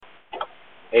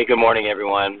Hey, good morning,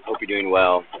 everyone. Hope you're doing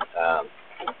well.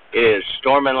 It is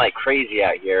storming like crazy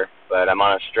out here, but I'm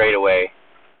on a straightaway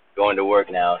going to work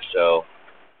now, so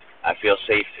I feel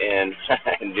safe in,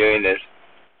 in doing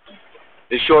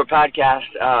this short podcast.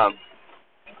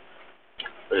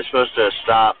 But it's supposed to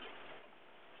stop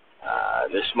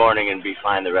this morning and be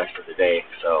fine the rest of the day.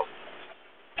 So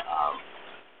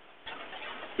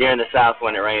here in the South,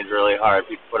 when it rains really hard,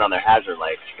 people put on their hazard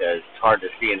lights because it's hard to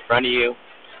see in front of you,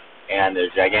 and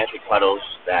there's gigantic puddles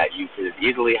that you could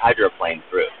easily hydroplane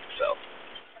through. So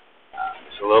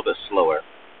it's a little bit slower,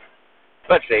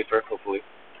 but safer, hopefully.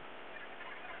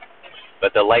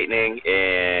 But the lightning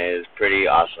is pretty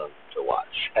awesome to watch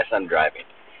as I'm driving.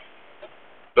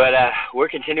 But we're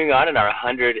continuing on in our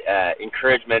 100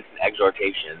 encouragements and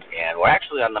exhortations, and we're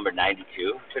actually on number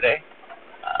 92 today.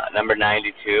 Number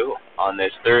 92 on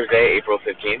this Thursday, April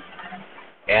 15th.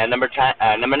 And number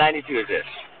 92 is this.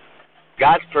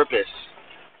 God's purpose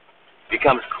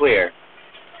becomes clear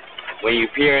when you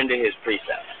peer into his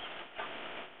precepts.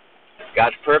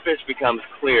 God's purpose becomes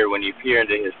clear when you peer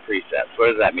into his precepts. What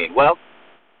does that mean? Well,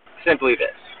 simply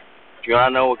this. If you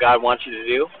want to know what God wants you to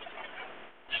do,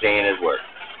 stay in his word.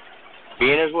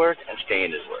 Be in his word and stay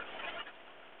in his word.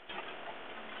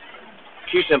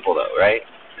 Too simple, though, right?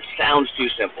 It sounds too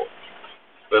simple.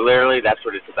 But literally, that's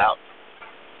what it's about.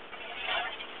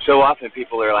 So often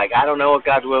people are like, I don't know what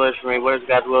God's will is for me. What is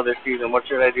God's will this season? What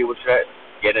should I do? What should I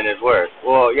get in his word?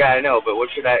 Well, yeah, I know, but what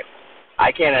should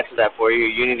I can't answer that for you.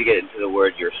 You need to get into the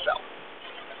word yourself.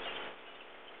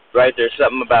 Right? There's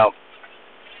something about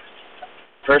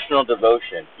personal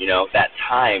devotion, that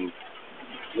time,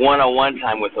 one-on-one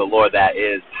time with the Lord that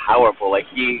is powerful. Like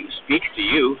he speaks to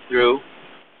you through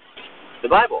the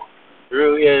Bible,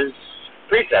 through his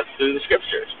precepts, through the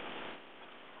scriptures,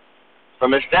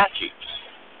 from his statutes,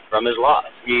 from his laws.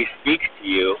 He speaks to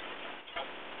you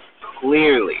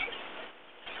clearly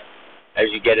as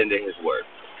you get into his word.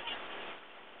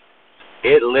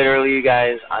 It literally, you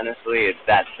guys, honestly, it's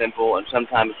that simple, and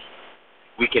sometimes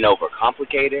we can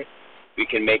overcomplicate it. We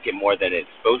can make it more than it's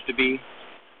supposed to be.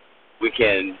 We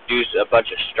can do a bunch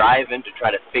of striving to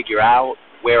try to figure out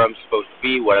where I'm supposed to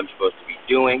be, what I'm supposed to be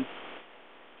doing.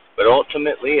 But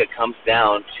ultimately, it comes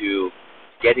down to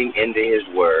getting into his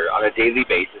word on a daily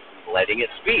basis and letting it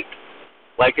speak.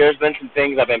 Like there's been some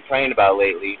things I've been praying about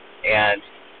lately, and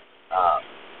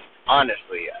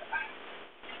honestly,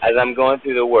 as I'm going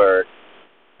through the word,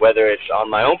 whether it's on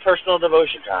my own personal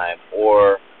devotion time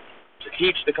or to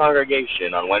teach the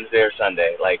congregation on Wednesday or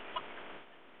Sunday, like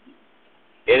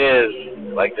it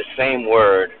is like the same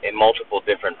word in multiple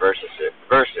different verses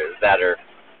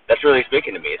that's really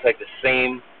speaking to me. It's like the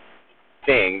same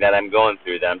thing that I'm going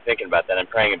through, that I'm thinking about, that I'm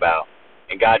praying about.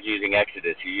 And God's using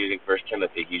Exodus, he's using 1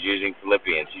 Timothy, he's using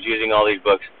Philippians, he's using all these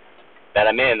books that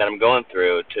I'm in, that I'm going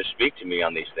through to speak to me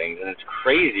on these things. And it's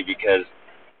crazy because,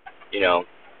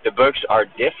 the books are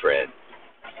different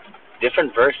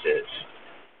verses,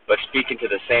 but speaking to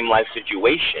the same life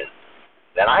situation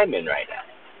that I'm in right now.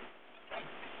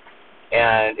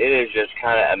 And it is just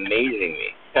kind of amazing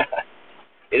me.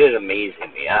 It is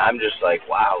amazing me. I'm just like,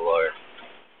 wow, Lord.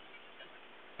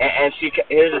 And see,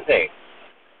 here's the thing.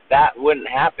 That wouldn't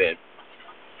happen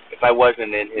if I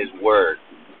wasn't in his word.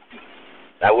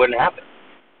 That wouldn't happen.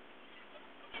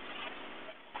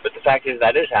 But the fact is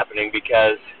that is happening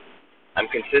because I'm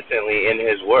consistently in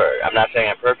his word. I'm not saying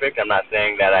I'm perfect. I'm not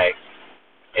saying that I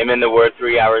am in the word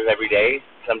 3 hours every day.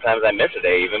 Sometimes I miss a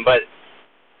day even, but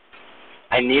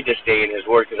I need to stay in his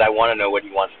word because I want to know what he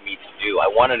wants me to do. I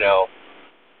want to know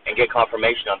and get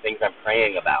confirmation on things I'm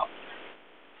praying about.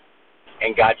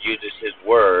 And God uses his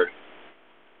word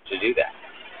to do that.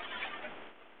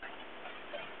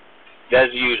 Does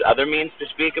he use other means to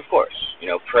speak? Of course.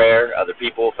 Prayer, other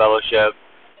people, fellowship,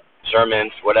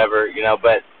 sermons, whatever,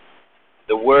 but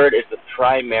the word is the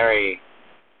primary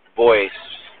voice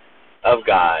of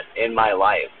God in my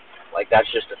life. Like,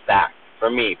 that's just a fact for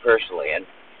me personally. And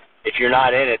if you're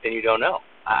not in it, then you don't know.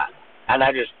 And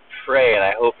I just pray and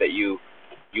I hope that you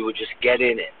would just get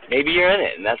in it. Maybe you're in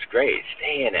it, and that's great.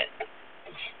 Stay in it.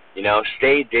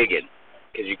 Stay digging,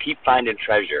 because you keep finding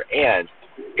treasure, and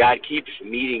God keeps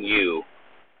meeting you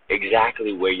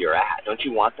exactly where you're at. Don't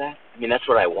you want that? I mean, that's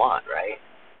what I want, right?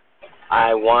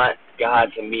 I want God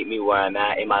to meet me where I'm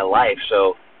at in my life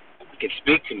so he can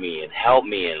speak to me and help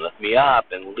me and lift me up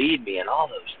and lead me and all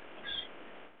those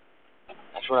things.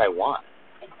 That's what I want.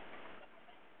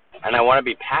 And I want to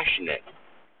be passionate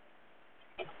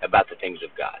about the things of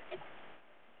God.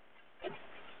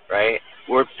 Right?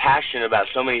 We're passionate about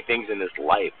so many things in this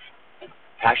life.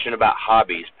 Passionate about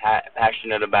hobbies.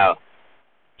 Passionate about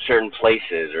certain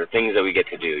places or things that we get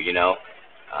to do,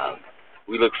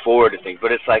 We look forward to things.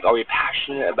 But it's like, are we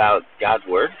passionate about God's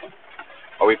Word?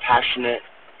 Are we passionate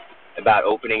about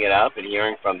opening it up and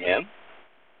hearing from Him?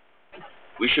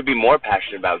 We should be more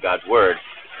passionate about God's Word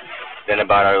than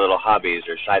about our little hobbies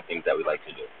or side things that we like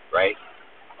to do, right?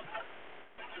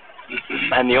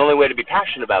 And the only way to be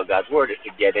passionate about God's Word is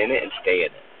to get in it and stay in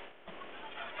it.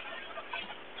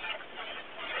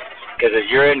 Because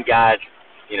if you're in God's,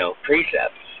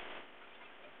 precepts,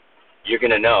 you're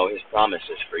going to know His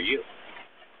promises for you.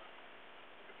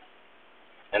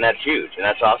 And that's huge, and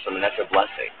that's awesome, and that's a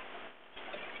blessing.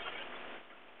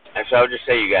 And so I would just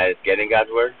say, you guys, get in God's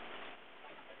Word,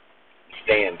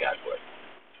 stay in God's Word.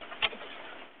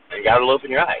 And God will open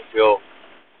your eyes. He'll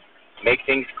make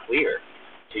things clear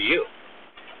to you.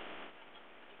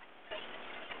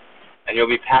 And you'll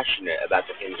be passionate about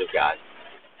the things of God.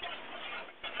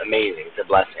 Amazing. It's a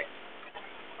blessing.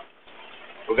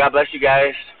 Well, God bless you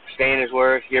guys. Stay in His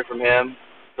Word, hear from Him,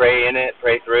 pray in it,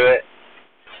 pray through it,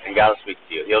 and God will speak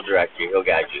to you. He'll direct you. He'll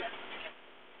guide you.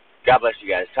 God bless you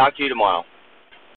guys. Talk to you tomorrow.